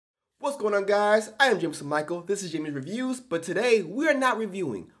What's going on, guys? I am Jameson Michael. This is Jamie's Reviews, but today we are not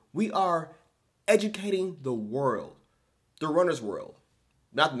reviewing. We are educating the world, the runner's world.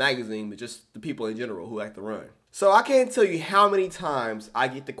 Not the magazine, but just the people in general who like to run. So I can't tell you how many times I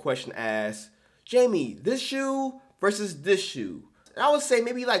get the question asked, Jamie, this shoe versus this shoe. And I would say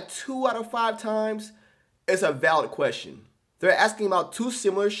maybe like 2 out of 5 times it's a valid question. They're asking about 2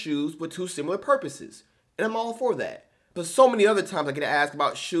 similar shoes with 2 similar purposes, and I'm all for that. But so many other times I get asked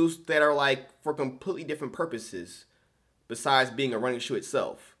about shoes that are like for completely different purposes besides being a running shoe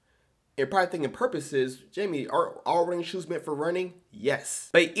itself. You're probably thinking purposes, Jamie, are all running shoes meant for running? Yes.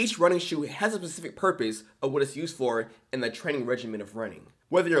 But each running shoe has a specific purpose of what it's used for in the training regimen of running.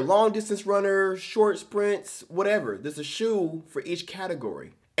 Whether you're a long distance runner, short sprints, whatever, there's a shoe for each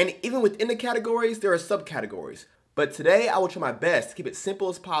category. And even within the categories, there are subcategories. But today I will try my best to keep it simple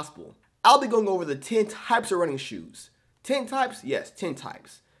as possible. I'll be going over the 10 types of running shoes. 10 types? Yes, 10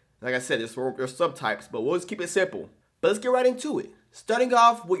 types. Like I said, there's subtypes, but we'll just keep it simple. But let's get right into it. Starting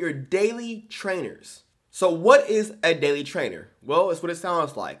off with your daily trainers. So what is a daily trainer? Well, it's what it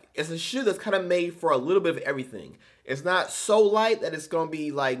sounds like. It's a shoe that's kind of made for a little bit of everything. It's not so light that it's going to be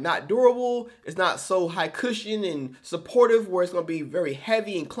like not durable. It's not so high cushion and supportive where it's going to be very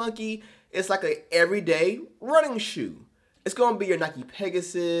heavy and clunky. It's like an everyday running shoe. It's going to be your Nike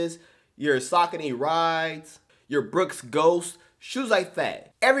Pegasus, your Saucony Rides, your Brooks Ghost, shoes like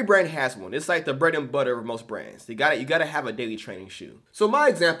that. Every brand has one. It's like the bread and butter of most brands. You gotta have a daily training shoe. So my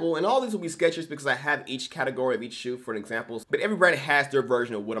example, and all these will be sketches because I have each category of each shoe for examples, but every brand has their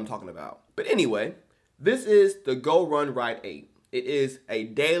version of what I'm talking about. But anyway, this is the Go Run Ride 8. It is a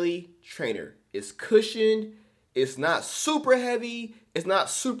daily trainer. It's cushioned, it's not super heavy, it's not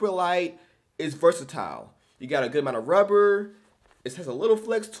super light, it's versatile. You got a good amount of rubber, it has a little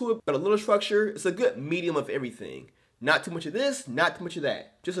flex to it, but a little structure. It's a good medium of everything. Not too much of this, not too much of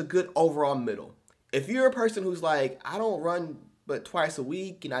that. Just a good overall middle. If you're a person who's like, I don't run but twice a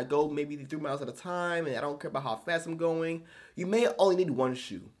week and I go maybe 3 miles at a time and I don't care about how fast I'm going, you may only need one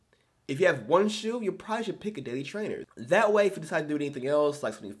shoe. If you have one shoe, you probably should pick a daily trainer. That way, if you decide to do anything else,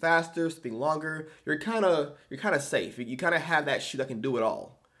 like something faster, something longer, you're kind of safe. You kind of have that shoe that can do it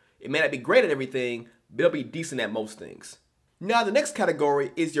all. It may not be great at everything, but it'll be decent at most things. Now the next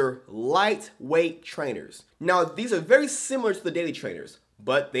category is your lightweight trainers. Now these are very similar to the daily trainers,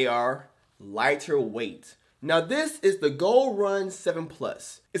 but they are lighter weight. Now this is the Go Run 7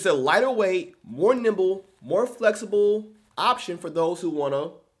 Plus. It's a lighter weight, more nimble, more flexible option for those who want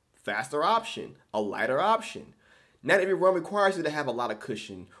a faster option, a lighter option. Not every run requires you to have a lot of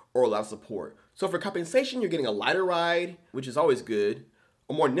cushion or a lot of support. So for compensation, you're getting a lighter ride, which is always good,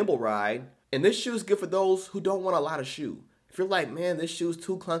 a more nimble ride, and this shoe is good for those who don't want a lot of shoe. If you're like, man, this shoe's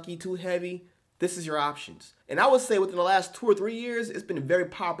too clunky, too heavy, this is your options. And I would say within the last 2 or 3 years, it's been very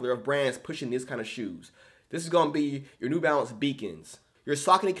popular of brands pushing these kind of shoes. This is going to be your New Balance Beacons, your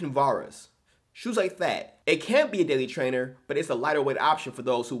Saucony Convaras, shoes like that. It can be a daily trainer, but it's a lighter weight option for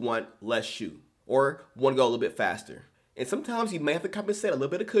those who want less shoe or want to go a little bit faster. And sometimes you may have to compensate a little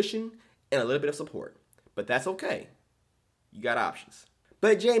bit of cushion and a little bit of support, but that's okay. You got options.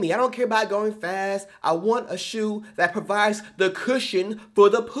 But Jamie, I don't care about going fast. I want a shoe that provides the cushion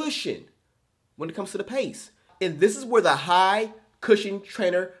for the pushing when it comes to the pace. And this is where the high cushion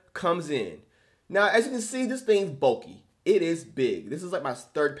trainer comes in. Now, as you can see, this thing's bulky. It is big. This is like my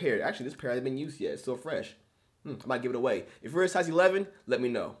 3rd pair. Actually, this pair hasn't been used yet. It's still fresh. I might give it away. If you're a size 11, let me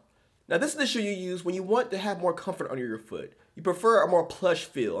know. Now, this is the shoe you use when you want to have more comfort under your foot. You prefer a more plush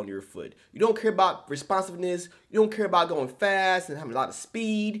feel under your foot. You don't care about responsiveness. You don't care about going fast and having a lot of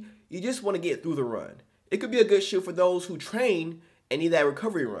speed. You just want to get through the run. It could be a good shoe for those who train and need that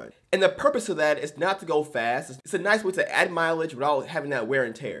recovery run. And the purpose of that is not to go fast. It's a nice way to add mileage without having that wear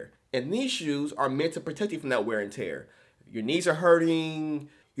and tear. And these shoes are meant to protect you from that wear and tear. Your knees are hurting.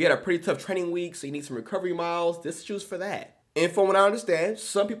 You had a pretty tough training week, so you need some recovery miles. This shoe's for that. And from what I understand,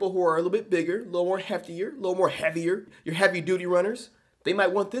 some people who are a little bit bigger, a little more heftier, a little more heavier, your heavy duty runners, they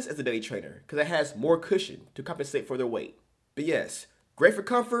might want this as a daily trainer because it has more cushion to compensate for their weight. But yes, great for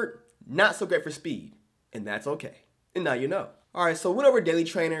comfort, not so great for speed. And that's okay. And now you know. All right, so we went over daily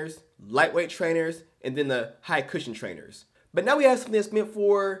trainers, lightweight trainers, and then the high cushion trainers. But now we have something that's meant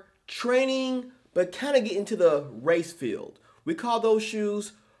for training, but kind of get into the race field. We call those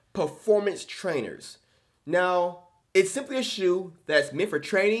shoes performance trainers. Now, it's simply a shoe that's meant for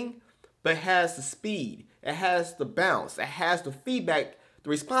training, but has the speed, it has the bounce, it has the feedback, the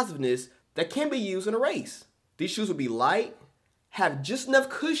responsiveness that can be used in a race. These shoes will be light, have just enough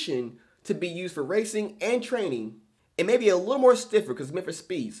cushion to be used for racing and training, and maybe a little more stiffer because it's meant for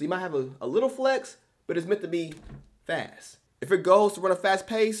speed. So you might have a little flex, but it's meant to be fast. If it goes to run a fast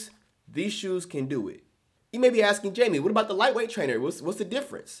pace, these shoes can do it. You may be asking, Jamie, what about the lightweight trainer? What's the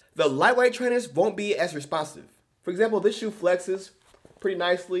difference? The lightweight trainers won't be as responsive. For example, this shoe flexes pretty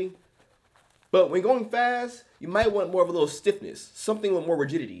nicely, but when going fast, you might want more of a little stiffness, something with more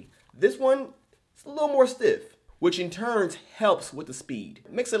rigidity. This one is a little more stiff, which in turn helps with the speed.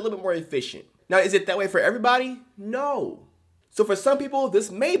 It makes it a little bit more efficient. Now, is it that way for everybody? No. So for some people, this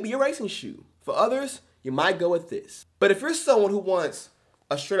may be a racing shoe. For others, you might go with this. But if you're someone who wants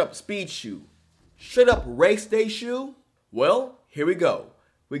a straight up speed shoe, straight up race day shoe, well, here we go.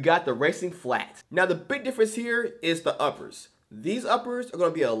 We got the racing flat. Now the big difference here is the uppers. These uppers are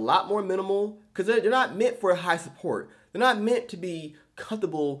gonna be a lot more minimal because they're not meant for high support. They're not meant to be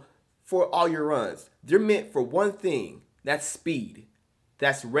comfortable for all your runs. They're meant for one thing, that's speed.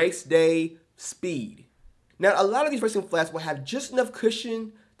 That's race day speed. Now a lot of these racing flats will have just enough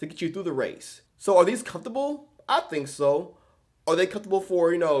cushion to get you through the race. So are these comfortable? I think so. Are they comfortable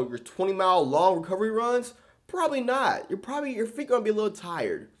for, your 20-mile long recovery runs? Probably not. Your feet gonna be a little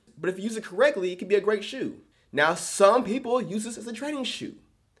tired. But if you use it correctly, it can be a great shoe. Now, some people use this as a training shoe.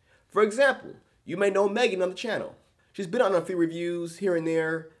 For example, you may know Megan on the channel. She's been on a few reviews here and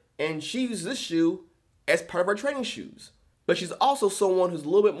there, and she uses this shoe as part of her training shoes. But she's also someone who's a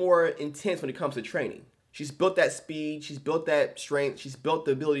little bit more intense when it comes to training. She's built that speed, she's built that strength, she's built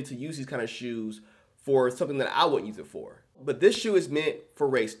the ability to use these kind of shoes for something that I wouldn't use it for. But this shoe is meant for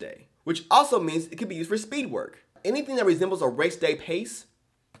race day, which also means it can be used for speed work. Anything that resembles a race day pace,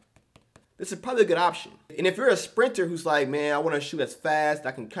 this is probably a good option. And if you're a sprinter who's like, man, I want a shoe that's fast,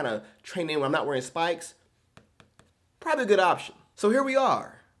 I can kind of train in when I'm not wearing spikes, probably a good option. So here we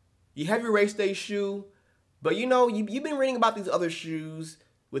are. You have your race day shoe, but you've been reading about these other shoes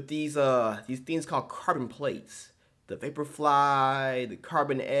with these things called carbon plates. The Vaporfly, the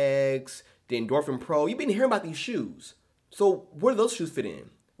Carbon X, the Endorphin Pro. You've been hearing about these shoes. So where do those shoes fit in?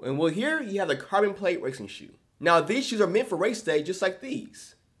 And well, here you have the carbon plate racing shoe. Now these shoes are meant for race day just like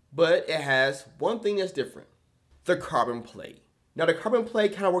these, but it has one thing that's different, the carbon plate. Now the carbon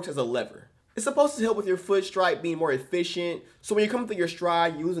plate kind of works as a lever. It's supposed to help with your foot strike being more efficient. So when you're coming through your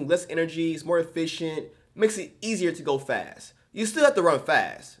stride, you're using less energy, it's more efficient, makes it easier to go fast. You still have to run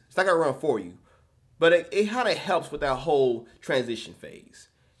fast. It's not gonna run for you, but it kind of helps with that whole transition phase.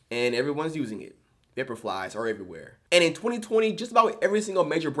 And everyone's using it. Vaporflies are everywhere. And in 2020, just about every single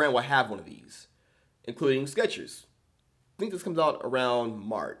major brand will have one of these, including Skechers. I think this comes out around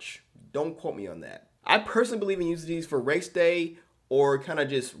March. Don't quote me on that. I personally believe in using these for race day or kind of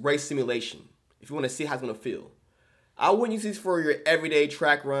just race simulation, if you want to see how it's going to feel. I wouldn't use these for your everyday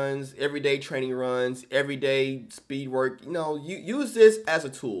track runs, everyday training runs, everyday speed work. Use this as a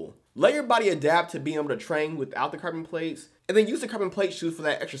tool. Let your body adapt to being able to train without the carbon plates, and then use the carbon plate shoes for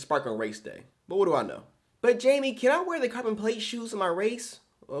that extra spark on race day. But what do I know? But Jamie, can I wear the carbon plate shoes in my race?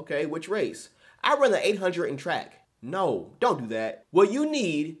 Okay, which race? I run the 800 in track. No, don't do that. What you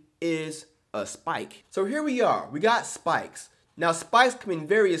need is a spike. So here we are, we got spikes. Now spikes come in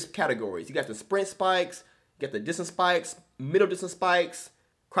various categories. You got the sprint spikes, you got the distance spikes, middle distance spikes,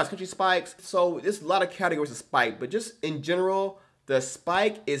 cross country spikes. So there's a lot of categories of spike, but just in general, the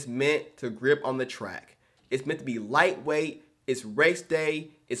spike is meant to grip on the track. It's meant to be lightweight, it's race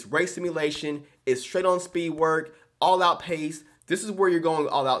day, it's race simulation, it's straight on speed work, all out pace. This is where you're going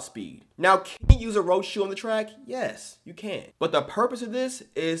all out speed. Now, can you use a road shoe on the track? Yes, you can. But the purpose of this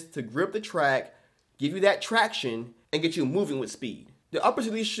is to grip the track, give you that traction, and get you moving with speed. The uppers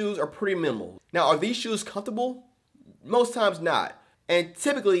of these shoes are pretty minimal. Now, are these shoes comfortable? Most times not. And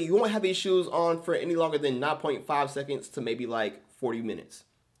typically, you won't have these shoes on for any longer than 9.5 seconds to maybe like 40 minutes,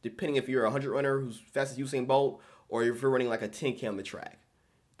 depending if you're a 100 runner who's fast as Usain Bolt or if you're running like a 10K on the track.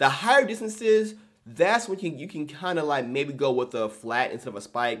 The higher distances, that's when you can kind of like maybe go with a flat instead of a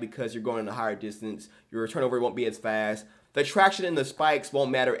spike because you're going in a higher distance. Your turnover won't be as fast. The traction in the spikes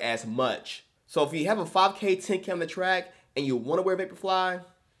won't matter as much. So if you have a 5K, 10K on the track and you want to wear Vaporfly,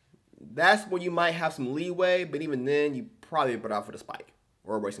 that's when you might have some leeway, but even then you probably better off with a spike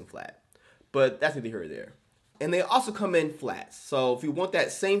or a racing flat. But that's neither here or there. And they also come in flats. So if you want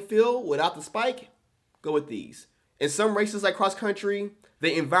that same feel without the spike, go with these. In some races like cross country,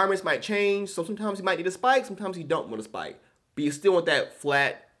 the environments might change. So sometimes you might need a spike, sometimes you don't want a spike. But you still want that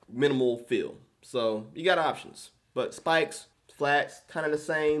flat, minimal feel. So you got options. But spikes, flats, kind of the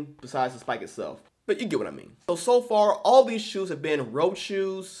same besides the spike itself. But you get what I mean. So far, all these shoes have been road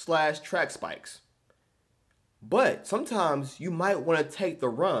shoes / track spikes. But sometimes you might want to take the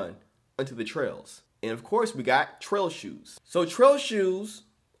run onto the trails. And of course, we got trail shoes. So trail shoes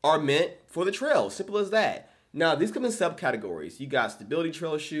are meant for the trail, simple as that. Now, these come in subcategories. You got stability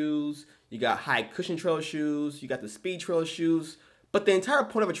trail shoes, you got high cushion trail shoes, you got the speed trail shoes. But the entire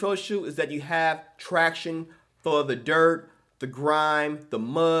point of a trail shoe is that you have traction for the dirt, the grime, the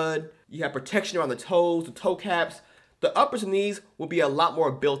mud. You have protection around the toes, the toe caps. The uppers and these will be a lot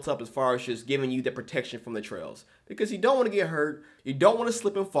more built up as far as just giving you the protection from the trails. Because you don't want to get hurt. You don't want to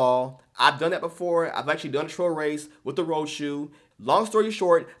slip and fall. I've done that before. I've actually done a trail race with the road shoe. Long story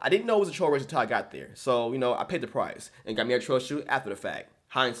short, I didn't know it was a trail race until I got there. So, I paid the price and got me a trail shoe after the fact.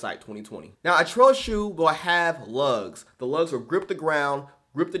 Hindsight 2020. Now, a trail shoe will have lugs. The lugs will grip the ground,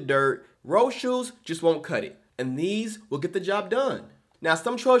 grip the dirt. Road shoes just won't cut it. And these will get the job done. Now,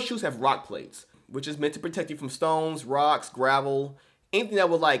 some trail shoes have rock plates, which is meant to protect you from stones, rocks, gravel, anything that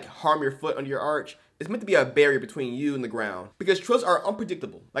would harm your foot under your arch. It's meant to be a barrier between you and the ground because trails are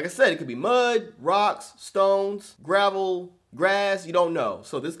unpredictable. Like I said, it could be mud, rocks, stones, gravel, grass, you don't know.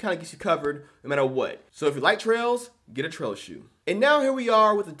 So this kind of gets you covered no matter what. So if you like trails, get a trail shoe. And now here we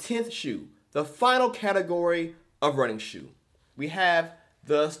are with the 10th shoe, the final category of running shoe. We have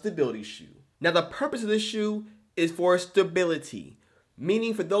the stability shoe. Now the purpose of this shoe is for stability,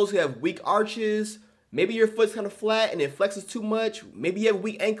 meaning for those who have weak arches, maybe your foot's kind of flat and it flexes too much, maybe you have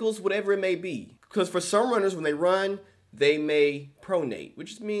weak ankles, whatever it may be. Because for some runners, when they run, they may pronate, which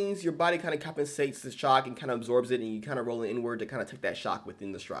just means your body kind of compensates the shock and kind of absorbs it and you kind of roll it inward to kind of take that shock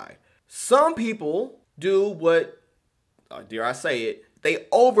within the stride. Some people do what, dare I say it, they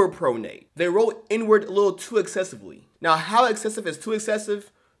overpronate. They roll inward a little too excessively. Now, how excessive is too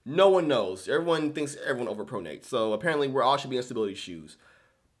excessive? No one knows. Everyone thinks everyone overpronates. So apparently we all should be in stability shoes.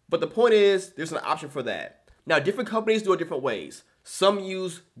 But the point is, there's an option for that. Now, different companies do it different ways. Some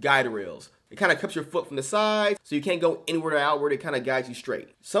use guide rails. It kind of cups your foot from the side, so you can't go inward or outward. It kind of guides you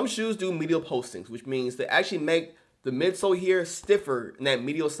straight. Some shoes do medial postings, which means they actually make the midsole here stiffer in that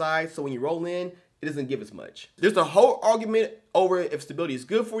medial side, so when you roll in, it doesn't give as much. There's a whole argument over if stability is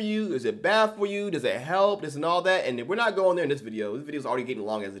good for you, is it bad for you, does it help, this and all that, and we're not going there in this video. This video is already getting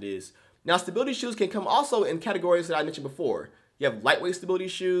long as it is. Now, stability shoes can come also in categories that I mentioned before. You have lightweight stability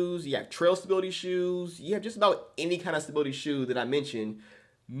shoes, you have trail stability shoes, you have just about any kind of stability shoe that I mentioned.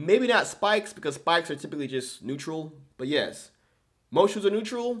 Maybe not spikes, because spikes are typically just neutral, but yes, most shoes are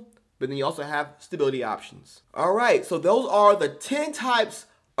neutral, but then you also have stability options. All right, so those are the 10 types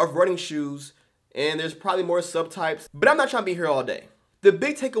of running shoes, and there's probably more subtypes, but I'm not trying to be here all day. The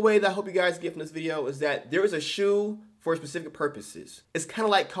big takeaway that I hope you guys get from this video is that there is a shoe for specific purposes. It's kind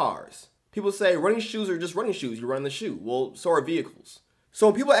of like cars. People say running shoes are just running shoes, you run the shoe. Well, so are vehicles. So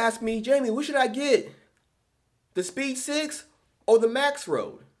when people ask me, Jamie, what should I get? The Speed 6 or the Max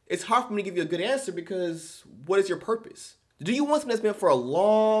Road? It's hard for me to give you a good answer because what is your purpose? Do you want something that's meant for a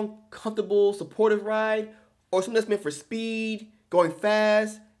long, comfortable, supportive ride, or something that's meant for speed, going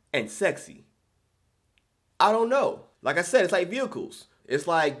fast, and sexy? I don't know. Like I said, it's like vehicles. It's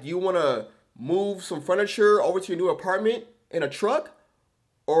like, you want to move some furniture over to your new apartment in a truck,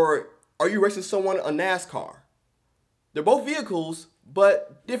 or are you racing someone a NASCAR? They're both vehicles,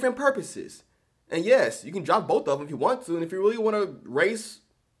 but different purposes. And yes, you can drop both of them if you want to, and if you really want to race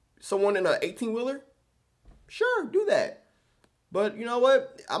someone in an 18-wheeler, sure, do that. But you know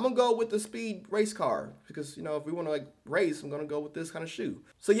what? I'm going to go with the speed race car because, if we want to race, I'm going to go with this kind of shoe.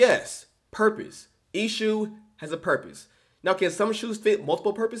 So yes, purpose. Each shoe has a purpose. Now, can some shoes fit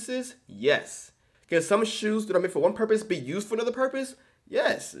multiple purposes? Yes. Can some shoes that are meant for one purpose be used for another purpose?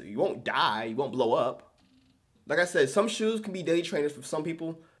 Yes. You won't die. You won't blow up. Like I said, some shoes can be daily trainers for some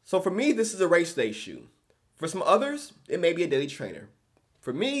people. So for me, this is a race day shoe. For some others, it may be a daily trainer.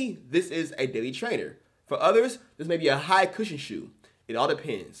 For me, this is a daily trainer. For others, this may be a high cushion shoe. It all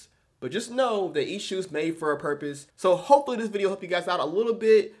depends. But just know that each shoe is made for a purpose. So hopefully this video helped you guys out a little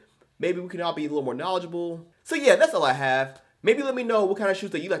bit. Maybe we can all be a little more knowledgeable. So yeah, that's all I have. Maybe let me know what kind of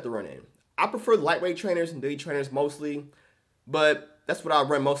shoes that you like to run in. I prefer lightweight trainers and daily trainers mostly, but that's what I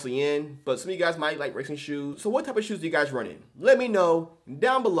run mostly in. But some of you guys might like racing shoes. So what type of shoes do you guys run in? Let me know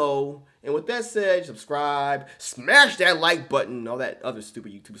down below. And with that said, subscribe, smash that like button, all that other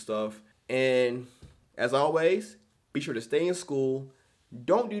stupid YouTube stuff. And as always, be sure to stay in school,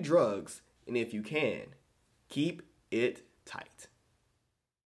 don't do drugs, and if you can, keep it tight.